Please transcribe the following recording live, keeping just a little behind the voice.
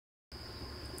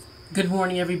Good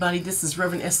morning, everybody. This is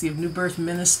Reverend Essie of New Birth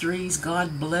Ministries.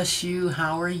 God bless you.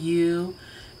 How are you?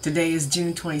 Today is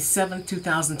June 27,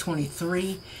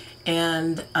 2023,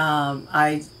 and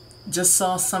I just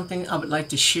saw something I would like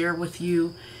to share with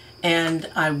you, and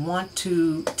I want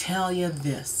to tell you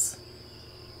this.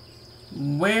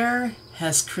 Where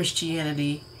has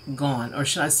Christianity gone? Or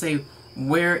should I say,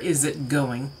 where is it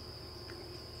going?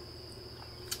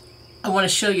 I want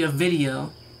to show you a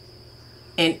video.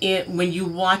 And when you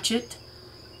watch it,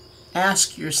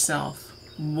 ask yourself,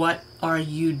 what are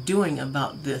you doing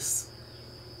about this?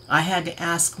 I had to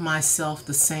ask myself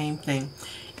the same thing.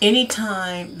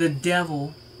 Anytime the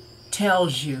devil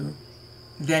tells you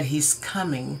that he's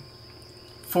coming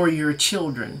for your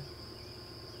children,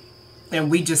 and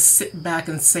we just sit back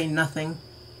and say nothing,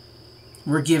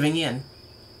 we're giving in.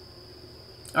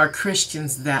 Are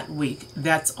Christians that weak?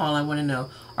 That's all I want to know.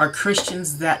 Are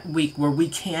Christians that weak where we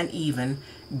can't even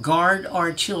guard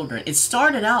our children? It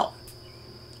started out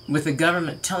with the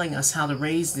government telling us how to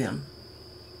raise them,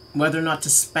 whether or not to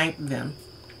spank them,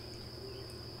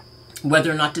 whether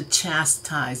or not to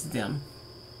chastise them.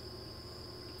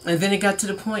 And then it got to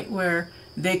the point where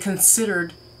they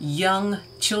considered young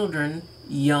children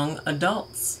young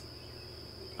adults.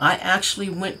 I actually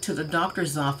went to the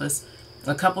doctor's office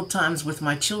a couple times with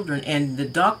my children, and the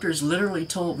doctors literally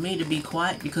told me to be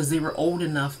quiet because they were old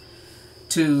enough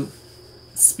to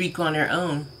speak on their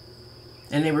own,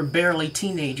 and they were barely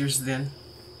teenagers then.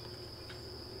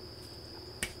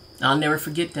 I'll never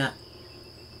forget that.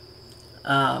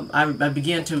 I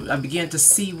began to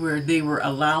see where they were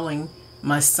allowing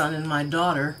my son and my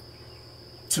daughter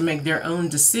to make their own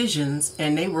decisions,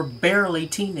 and they were barely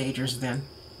teenagers then.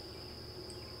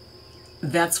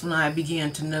 That's when I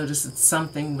began to notice that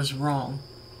something was wrong.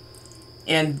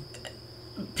 And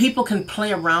people can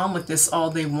play around with this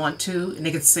all they want to, and they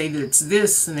can say that it's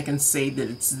this, and they can say that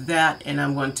it's that, and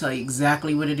I'm going to tell you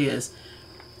exactly what it is.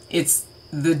 It's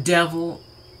the devil,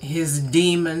 his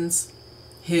demons,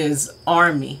 his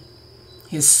army,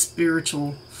 his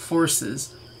spiritual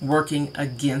forces working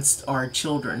against our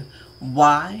children.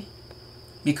 Why?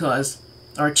 Because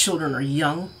our children are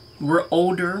young. We're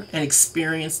older and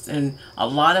experienced, and a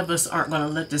lot of us aren't going to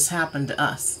let this happen to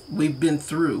us. We've been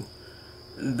through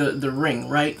the ring,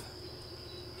 right?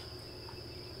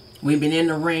 We've been in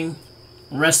the ring,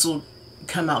 wrestled,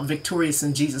 come out victorious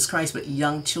in Jesus Christ, but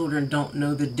young children don't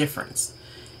know the difference.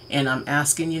 And I'm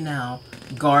asking you now,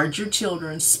 guard your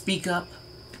children, speak up,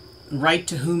 write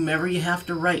to whomever you have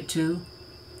to write to,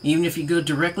 even if you go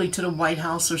directly to the White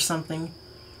House or something.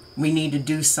 We need to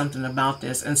do something about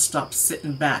this and stop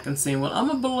sitting back and saying, well, I'm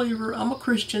a believer, I'm a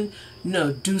Christian.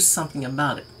 No, do something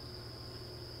about it.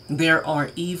 There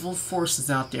are evil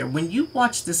forces out there. When you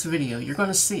watch this video, you're going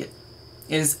to see it.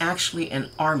 It is actually an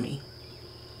army.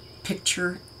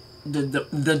 Picture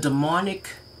the demonic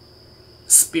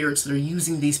spirits that are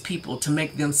using these people to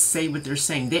make them say what they're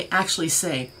saying. They actually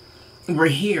say, we're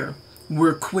here,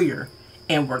 we're queer,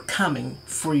 and we're coming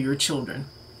for your children.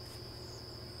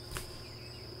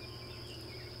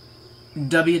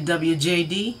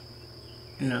 WWJD?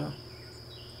 No.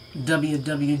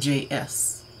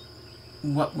 WWJS.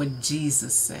 What would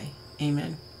Jesus say?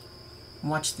 Amen.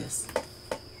 Watch this.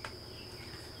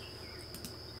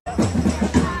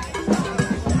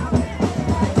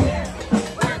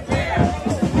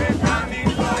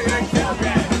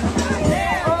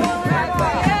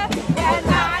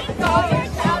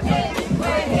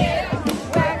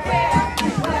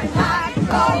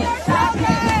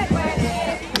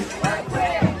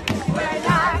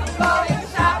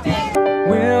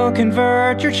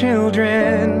 Convert your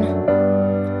children.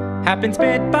 Happens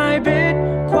bit by bit,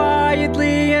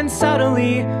 quietly and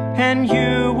subtly, and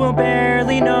you will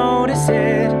barely notice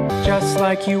it. Just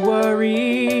like you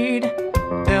worried,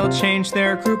 they'll change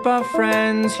their group of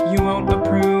friends. You won't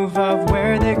approve of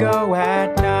where they go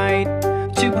at night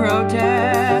to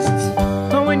protest.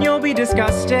 But when you'll be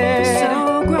disgusted,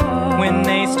 so gross, when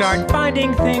they start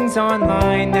finding things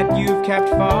online that you've kept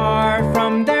far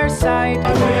from their sight.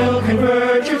 I will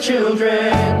convert your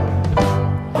children.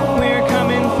 We're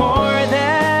coming for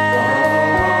them.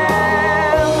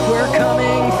 We're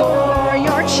coming for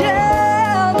your children.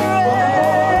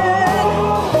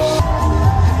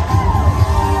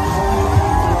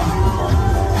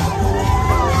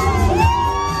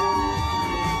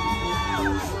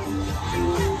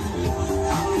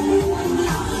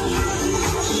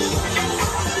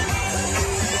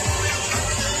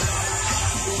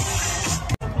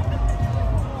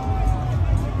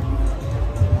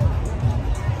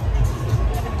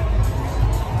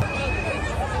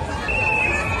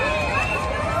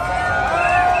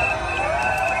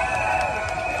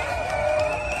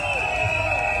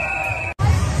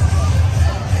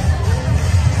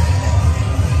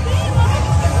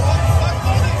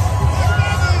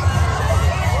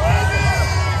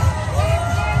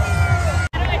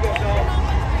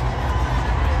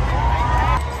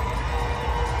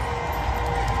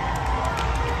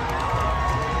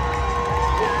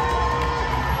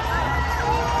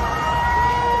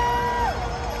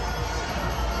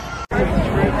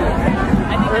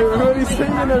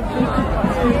 And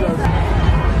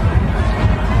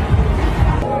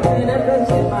I can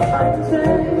see my mind say,